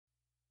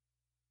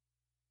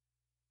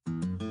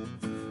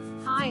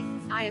Hi,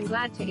 I am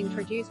glad to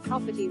introduce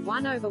property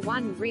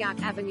 1/1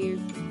 Reark Avenue,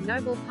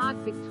 Noble Park,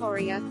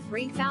 Victoria,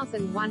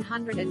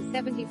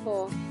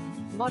 3174.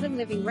 Modern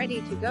living ready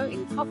to go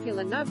in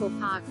popular Noble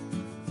Park.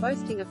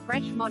 Boasting a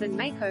fresh modern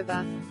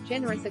makeover,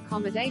 generous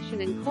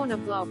accommodation and corner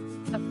block,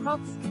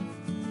 approx.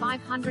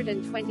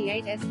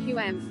 528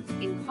 SQM,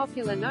 in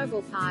popular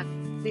Noble Park.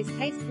 This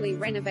tastefully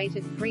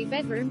renovated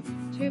 3-bedroom,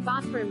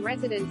 2-bathroom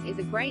residence is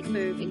a great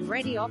move-in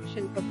ready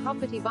option for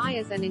property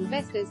buyers and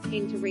investors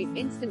keen to reap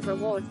instant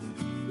rewards.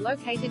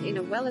 Located in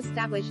a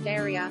well-established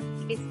area,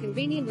 it's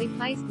conveniently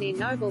placed near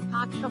Noble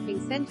Park Shopping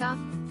Centre,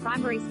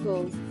 primary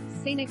school,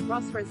 scenic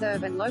Ross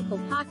Reserve and local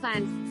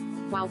parklands,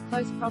 while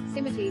close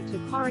proximity to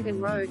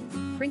Corrigan Road,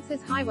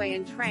 Princes Highway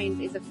and trains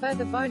is a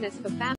further bonus for families.